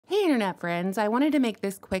internet friends, I wanted to make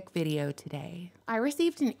this quick video today. I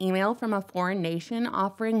received an email from a foreign nation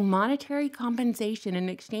offering monetary compensation in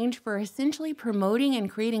exchange for essentially promoting and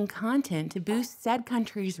creating content to boost said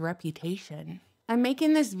country's reputation. I'm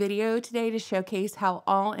making this video today to showcase how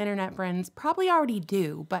all internet friends probably already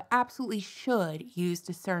do, but absolutely should use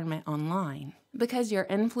discernment online. Because your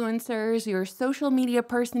influencers, your social media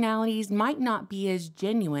personalities might not be as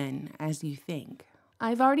genuine as you think.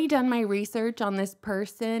 I've already done my research on this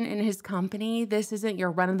person and his company. This isn't your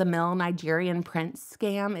run-of-the-mill Nigerian prince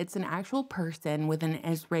scam. It's an actual person with an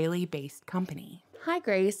Israeli-based company. Hi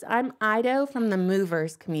Grace, I'm Ido from the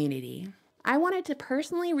Movers community. I wanted to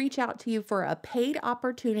personally reach out to you for a paid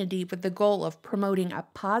opportunity with the goal of promoting a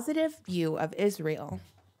positive view of Israel.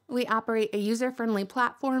 We operate a user-friendly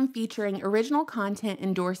platform featuring original content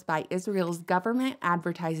endorsed by Israel's government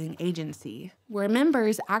advertising agency, where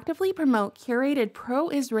members actively promote curated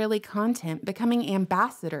pro-Israeli content, becoming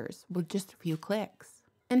ambassadors with just a few clicks.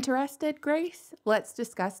 Interested, Grace? Let's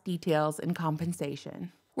discuss details and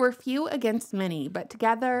compensation. We're few against many, but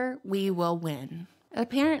together we will win.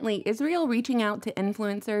 Apparently, Israel reaching out to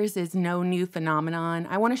influencers is no new phenomenon.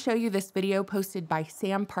 I want to show you this video posted by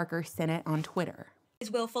Sam Parker Sennett on Twitter.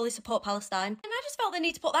 Will fully support Palestine. And I just felt the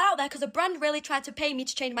need to put that out there because a brand really tried to pay me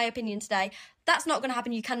to change my opinion today. That's not going to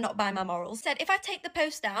happen. You cannot buy my morals. Said if I take the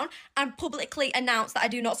post down and publicly announce that I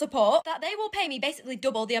do not support, that they will pay me basically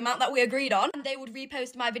double the amount that we agreed on, and they would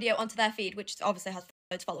repost my video onto their feed, which obviously has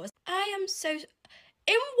loads of followers. I am so...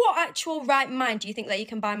 In what actual right mind do you think that you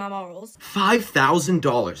can buy my morals?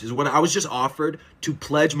 $5,000 is what I was just offered to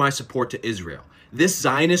pledge my support to Israel. This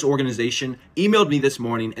Zionist organization emailed me this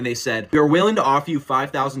morning and they said, "We are willing to offer you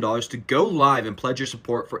 $5,000 to go live and pledge your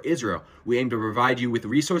support for Israel. We aim to provide you with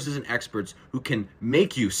resources and experts who can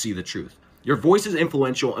make you see the truth. Your voice is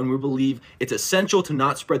influential and we believe it's essential to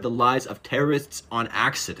not spread the lies of terrorists on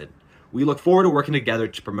accident. We look forward to working together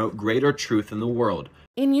to promote greater truth in the world."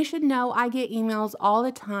 And you should know I get emails all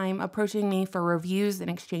the time approaching me for reviews in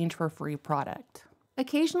exchange for free product.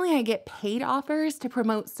 Occasionally I get paid offers to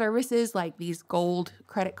promote services like these gold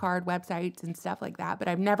credit card websites and stuff like that, but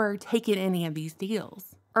I've never taken any of these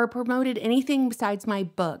deals or promoted anything besides my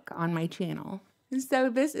book on my channel. So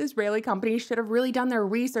this Israeli company should have really done their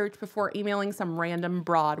research before emailing some random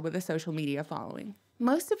broad with a social media following.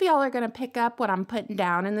 Most of y'all are going to pick up what I'm putting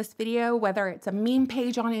down in this video, whether it's a meme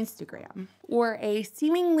page on Instagram or a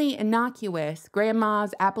seemingly innocuous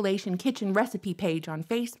Grandma's Appalachian Kitchen recipe page on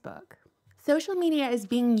Facebook. Social media is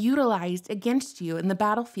being utilized against you in the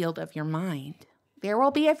battlefield of your mind. There will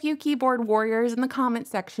be a few keyboard warriors in the comment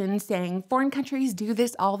section saying foreign countries do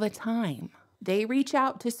this all the time. They reach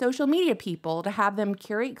out to social media people to have them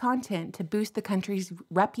curate content to boost the country's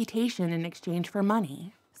reputation in exchange for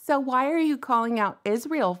money. So why are you calling out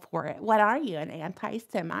Israel for it? What are you, an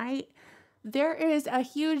anti-Semite? There is a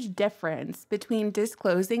huge difference between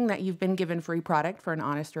disclosing that you've been given free product for an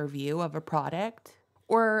honest review of a product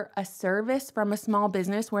or a service from a small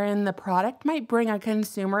business wherein the product might bring a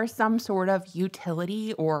consumer some sort of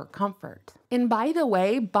utility or comfort. And by the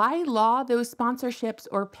way, by law, those sponsorships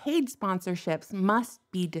or paid sponsorships must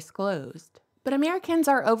be disclosed. But Americans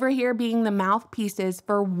are over here being the mouthpieces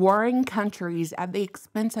for warring countries at the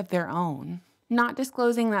expense of their own, not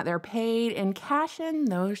disclosing that they're paid and cashing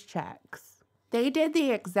those checks. They did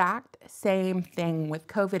the exact same thing with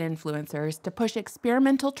COVID influencers to push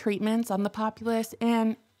experimental treatments on the populace,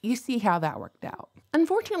 and you see how that worked out.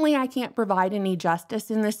 Unfortunately, I can't provide any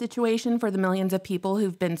justice in this situation for the millions of people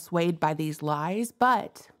who've been swayed by these lies,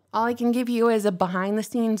 but all I can give you is a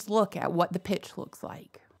behind-the-scenes look at what the pitch looks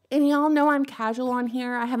like. And y'all know I'm casual on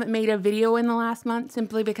here. I haven't made a video in the last month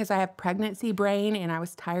simply because I have pregnancy brain and I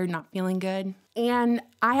was tired, not feeling good. And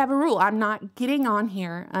I have a rule. I'm not getting on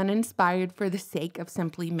here uninspired for the sake of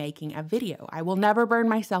simply making a video. I will never burn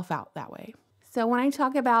myself out that way. So when I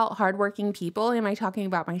talk about hardworking people, am I talking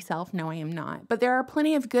about myself? No, I am not. But there are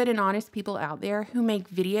plenty of good and honest people out there who make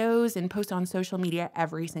videos and post on social media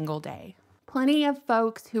every single day. Plenty of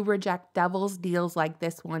folks who reject devil's deals like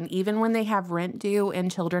this one, even when they have rent due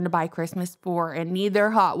and children to buy Christmas for and need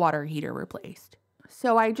their hot water heater replaced.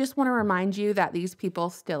 So I just want to remind you that these people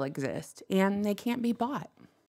still exist and they can't be bought.